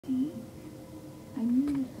I knew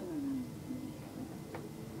you'd come around.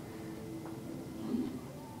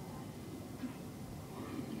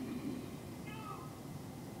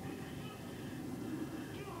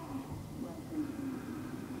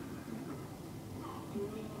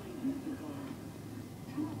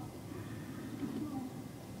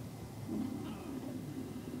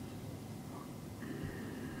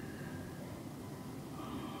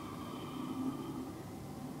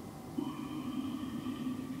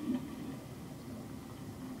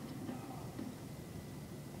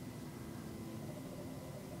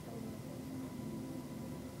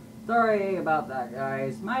 Sorry about that,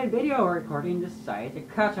 guys. My video recording decided to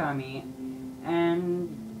cut on me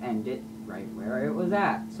and end it right where it was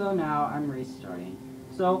at. So now I'm restarting.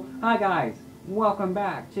 So, hi guys. Welcome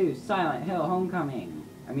back to Silent Hill Homecoming.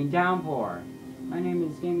 Downpour. My name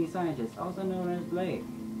is Gaming Scientist, also known as Blake.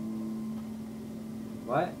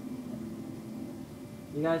 What?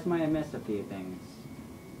 You guys might have missed a few things.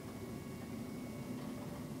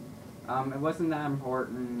 It wasn't that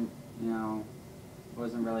important, you know. It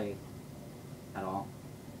wasn't really at all.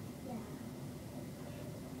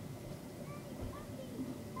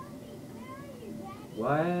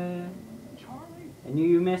 What? And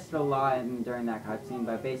you missed a lot during that cutscene,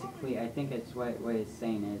 but basically, I think it's what it's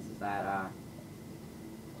saying is that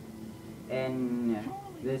in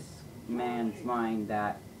this man's mind,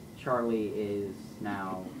 that Charlie is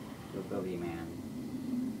now the boogeyman.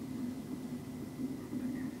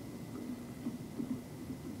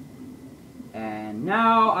 And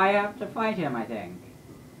now I have to fight him, I think.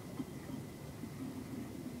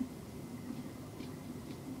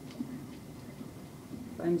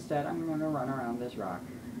 But instead, I'm gonna run around this rock.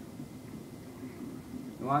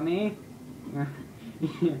 You want me?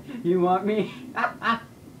 You want me?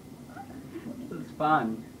 This is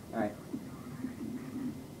fun. Alright.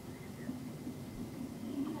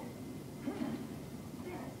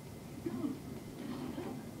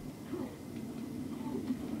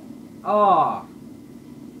 Oh!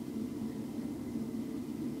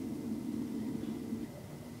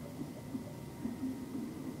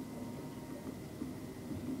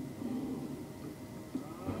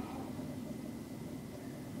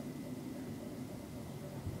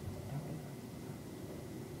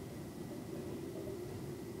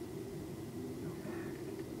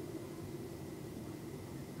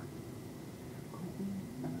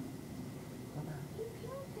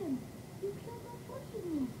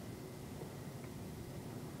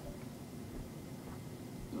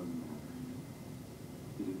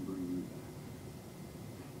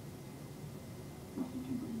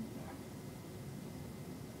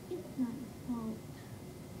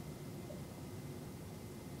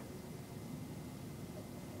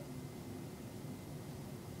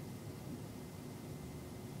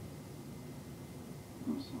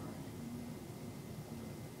 I'm sorry.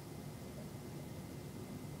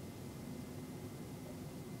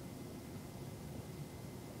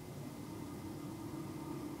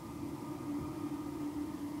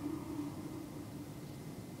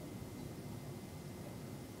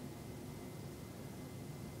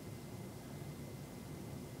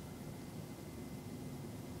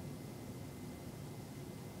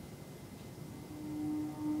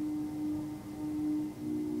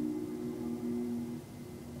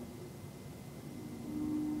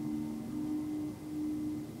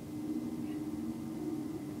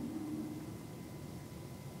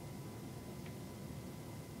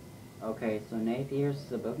 Okay, so Nathier's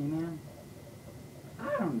the boogeyman?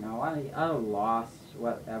 I don't know. I lost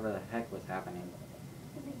whatever the heck was happening.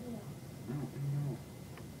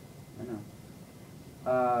 I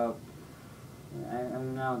know.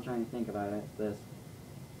 I'm now trying to think about it. This.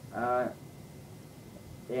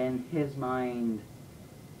 In his mind,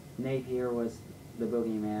 Napier was the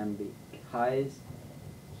boogeyman because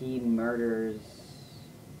he murders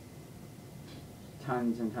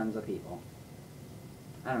tons and tons of people.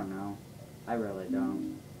 I don't know. I really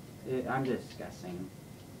don't. I'm just guessing.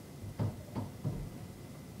 What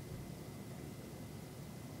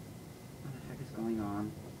the heck is going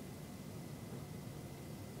on?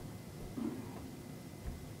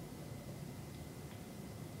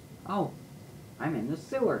 Oh, I'm in the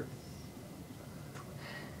sewers.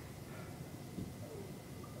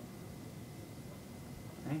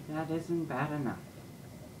 Right, that isn't bad enough.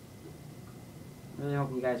 Really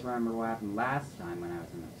hope you guys remember what happened last time when I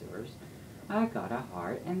was in the sewers. I got a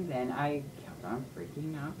heart, and then I kept on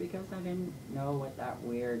freaking out because I didn't know what that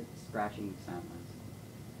weird scratching sound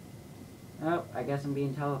was. Oh, I guess I'm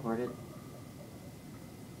being teleported.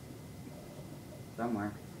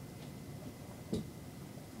 Somewhere.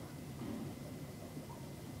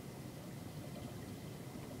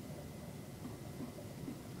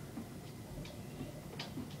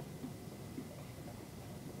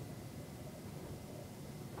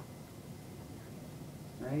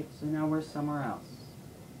 Alright, so now we're somewhere else.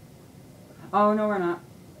 Oh, no, we're not.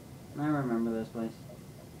 I remember this place.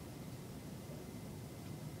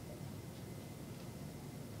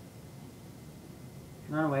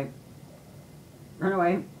 Run away. Run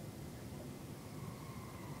away.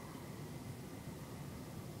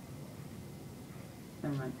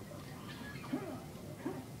 Never mind.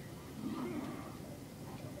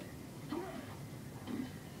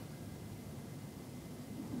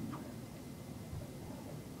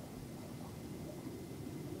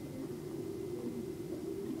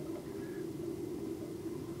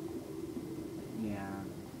 Yeah,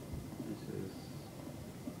 this is...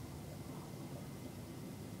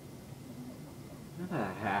 What the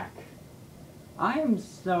heck? I am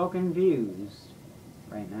so confused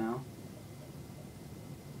right now.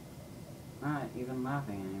 Not even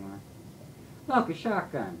laughing anymore. Look, a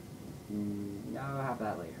shotgun. I'll have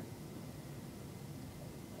that later.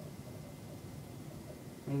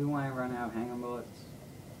 Maybe when I run out of hang-on bullets.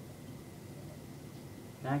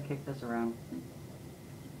 Can I kick this around?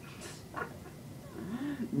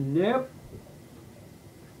 Nope.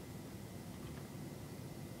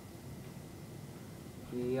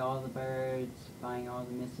 See all the birds, find all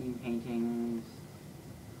the missing paintings,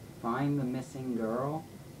 find the missing girl.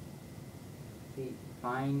 See,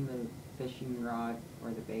 find the fishing rod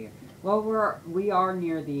or the bait. Well, we are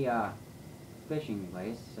near the fishing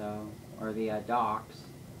place, so, or the docks.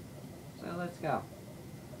 So let's go.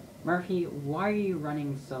 Murphy, why are you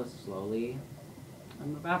running so slowly?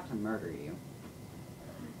 I'm about to murder you.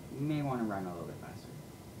 You may want to run a little bit faster.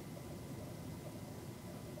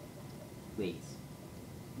 Please.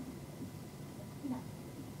 No.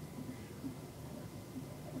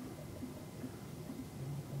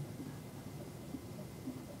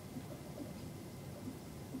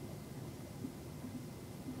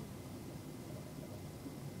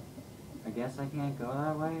 I guess I can't go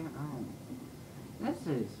that way? Oh. This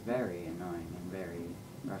is very annoying and very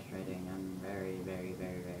frustrating and very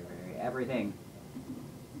everything.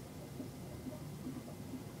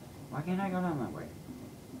 Why can't I go down that way?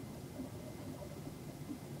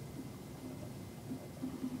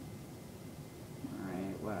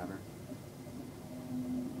 Alright, whatever.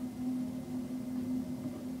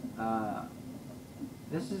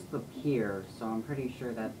 This is the pier, so I'm pretty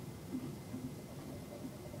sure that...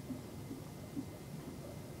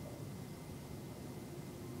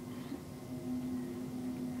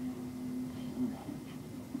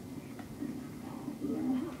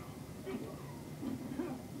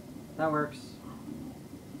 That works.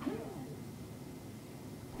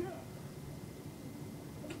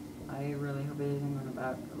 I really hope it isn't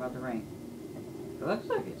about the rain. It looks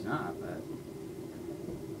like it's not, but...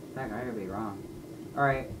 Heck, I could be wrong.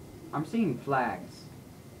 Alright, I'm seeing flags.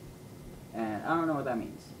 And I don't know what that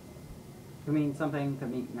means. Could mean something, could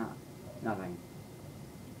mean nothing.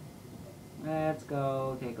 Let's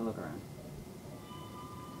go take a look around.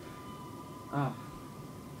 Oh.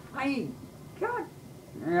 God.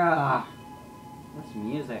 Ah. This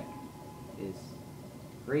music is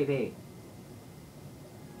creepy.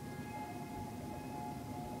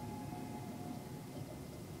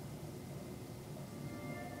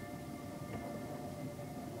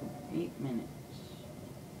 $8 minutes.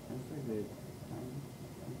 That's a good time.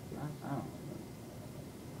 I don't know.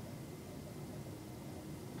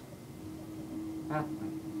 Pathway.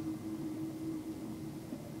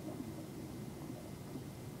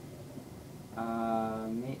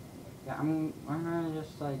 Yeah, I'm gonna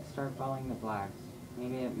just like start following the flags.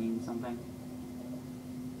 Maybe it means something.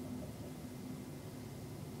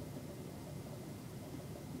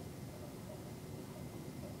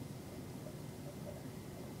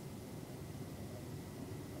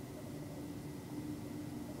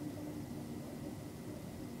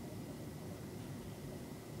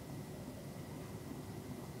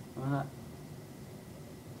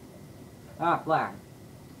 Ah, flag.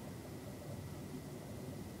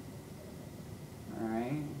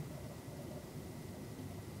 Alright.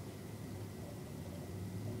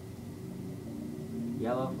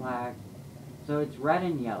 Yellow flag. So it's red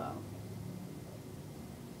and yellow.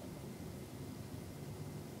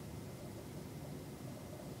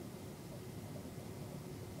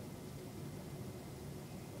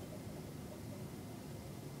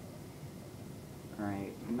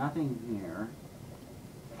 Alright, nothing here.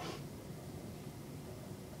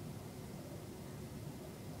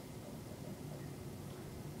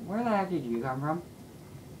 Where the heck did you come from?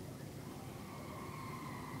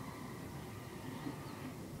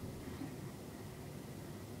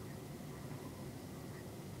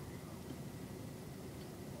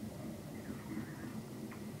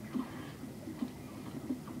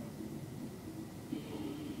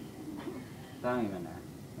 not even there.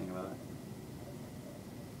 Think about it.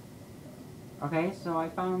 Okay, so I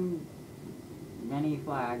found many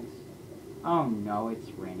flags. Oh no, it's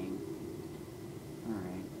raining. Alright.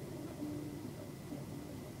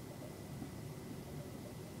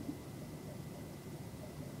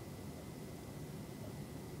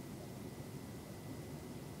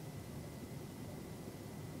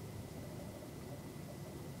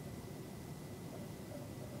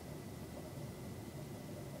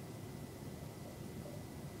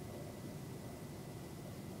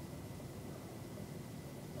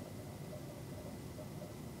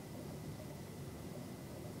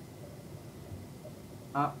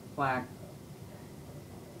 Up, flag.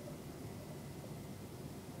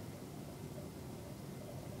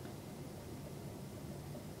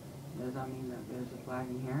 Does that mean that there's a flag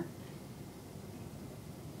in here?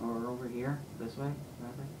 Or over here? This way?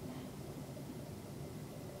 Rather?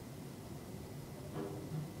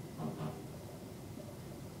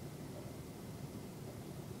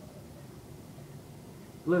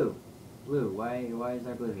 Blue. Blue. Why is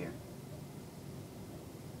there blue here?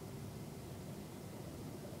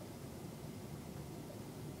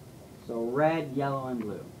 So red, yellow, and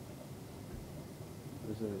blue.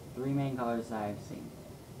 Those are the three main colors that I've seen.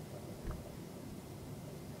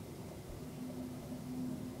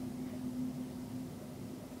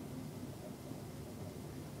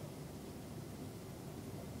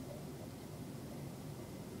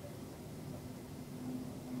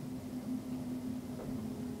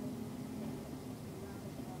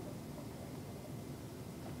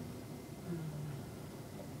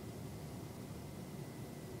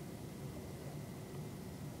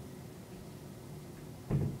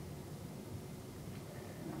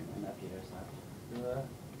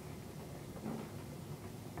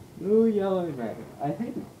 Blue, yellow, and red. I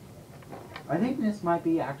think this might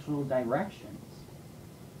be actual directions.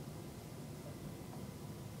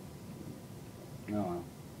 No.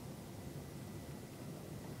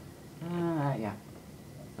 Yeah.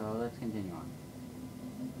 So let's continue on.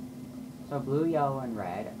 So blue, yellow, and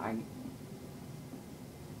red. Okay,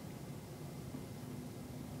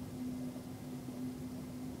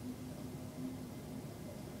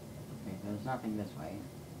 there's nothing this way.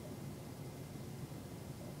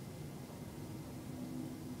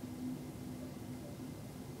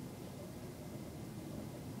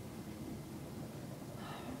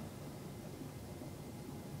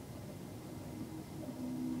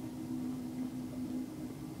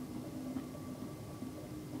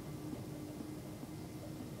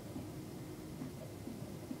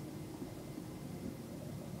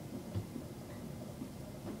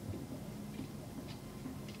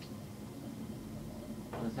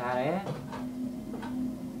 Was that it?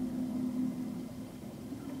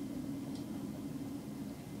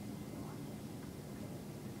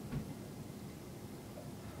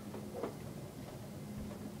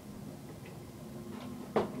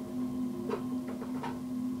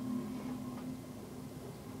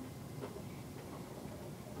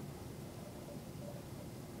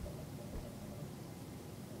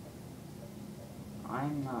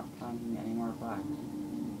 I'm not finding any more flags.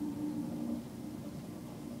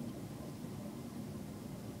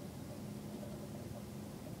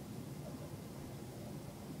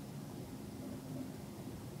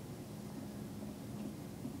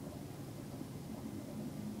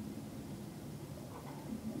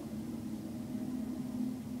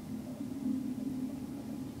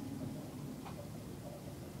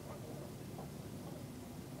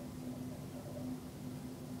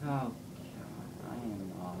 Oh god, I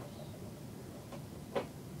am lost.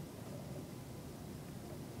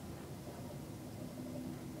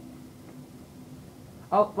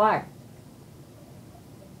 Oh, flag!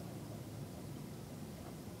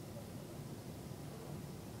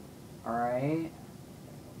 Alright.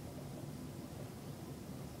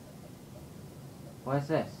 What's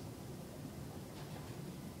this?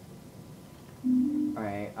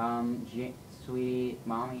 Alright, sweetie,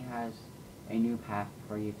 mommy has a new path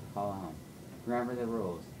for you to follow home. Remember the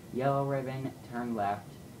rules. Yellow ribbon, turn left.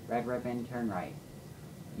 Red ribbon, turn right.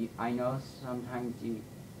 I know sometimes you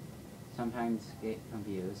get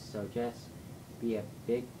confused, so just be a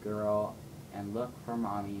big girl and look for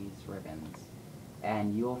mommy's ribbons,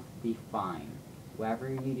 and you'll be fine. Whatever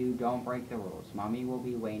you do, don't break the rules. Mommy will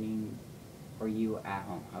be waiting for you at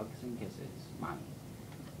home. Hugs and kisses, mommy.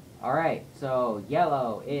 Alright, so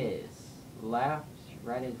yellow is left,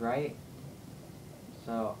 red is right.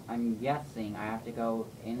 So I'm guessing I have to go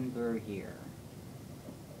in through here.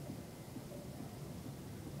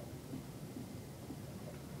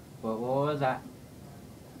 But what was that?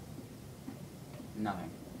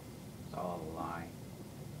 Nothing. It's all a lie.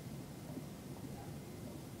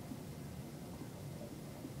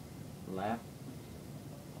 left.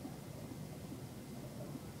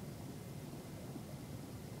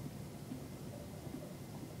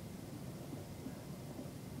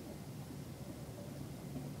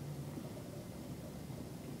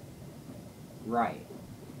 Right.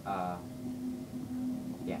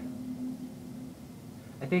 Yeah.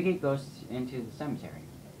 I think it goes into the cemetery.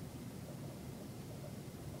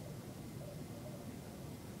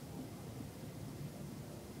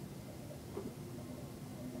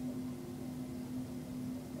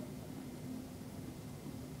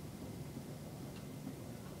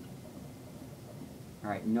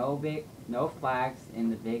 Alright, no flags in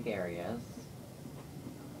the big areas.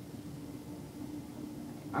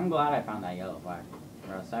 I'm glad I found that yellow flag,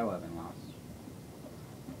 or else I would have been lost.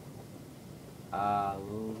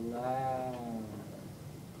 Left.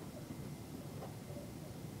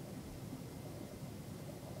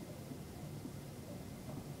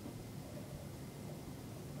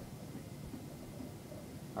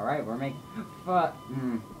 Alright, we're making... Fuck.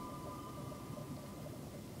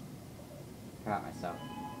 Got myself.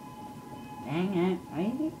 Dang it. I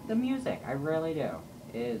hate the music. I really do.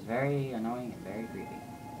 It is very annoying and very creepy.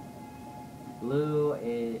 Blue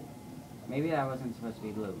is... Maybe that wasn't supposed to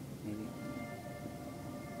be blue. Maybe...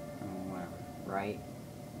 Oh, whatever. Right.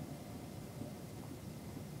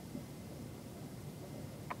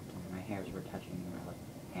 My hairs were touching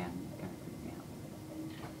my hand. Kind of creeped me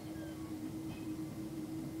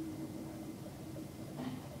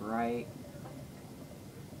out. Right.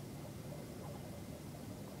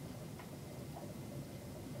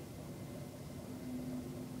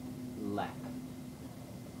 Left.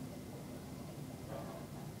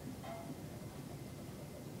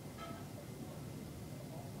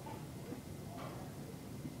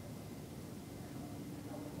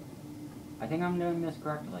 I think I'm doing this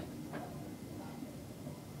correctly.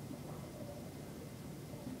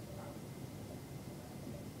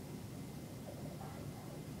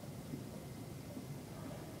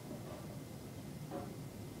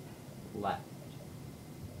 Left.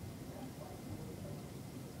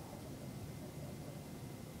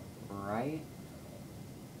 Right.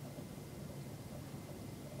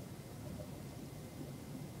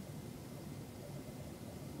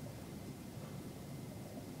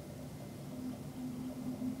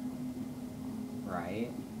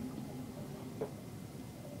 Right.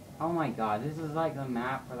 Oh my god, this is like the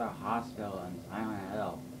map for the hospital in Silent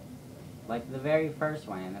Hill. Like the very first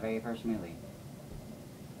one in the very first movie.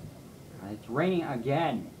 God, it's raining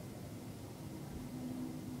again.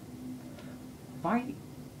 Fight.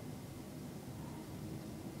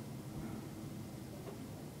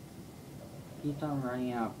 Keeps on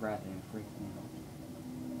running out of breath and it freaks me out.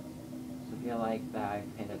 So I feel like that I've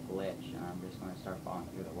hit a glitch and I'm just going to start falling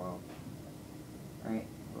through the world. Right,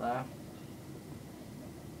 left.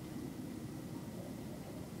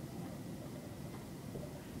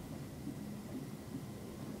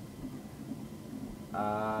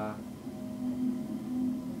 I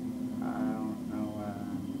don't know where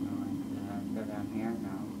I'm going. Did I go down here?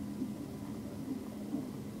 No.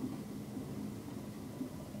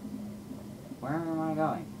 Where am I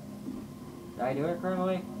going? Did I do it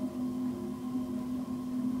correctly?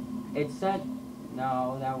 It said...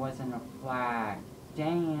 No, that wasn't a flag.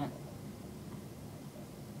 Dang it.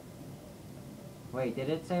 Wait, did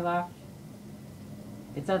it say left?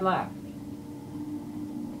 It said left.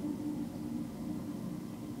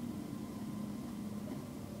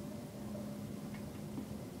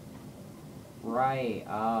 Right,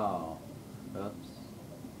 oh. Oops.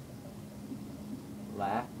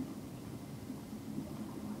 Left.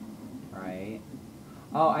 Right.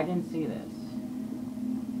 Oh, I didn't see this.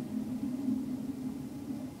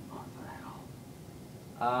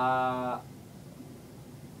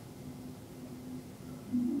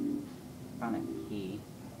 Found a key.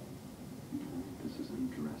 This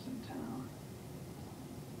isn't Jurassic Town.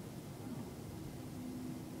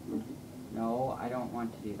 No, I don't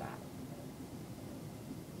want to do that.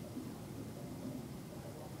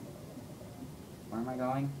 Where am I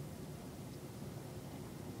going?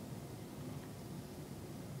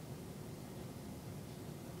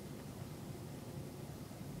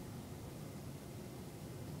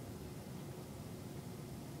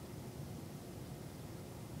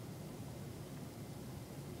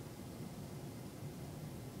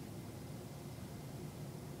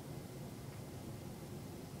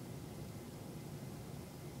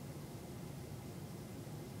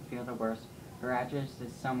 I feel the worst. Her address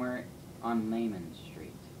is somewhere on Lehman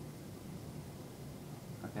Street.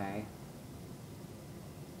 Okay.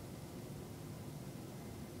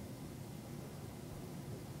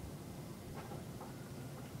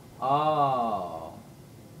 Oh.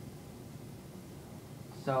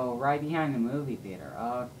 So, right behind the movie theater.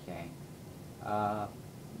 Okay.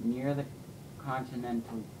 Near the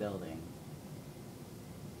Continental Building.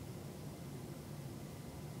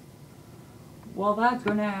 Well, that's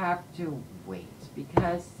gonna have to wait,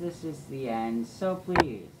 because this is the end, so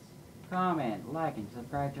please, comment, like, and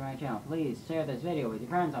subscribe to my channel. Please share this video with your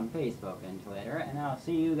friends on Facebook and Twitter, and I'll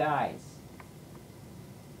see you guys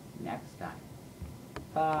next time.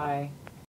 Bye.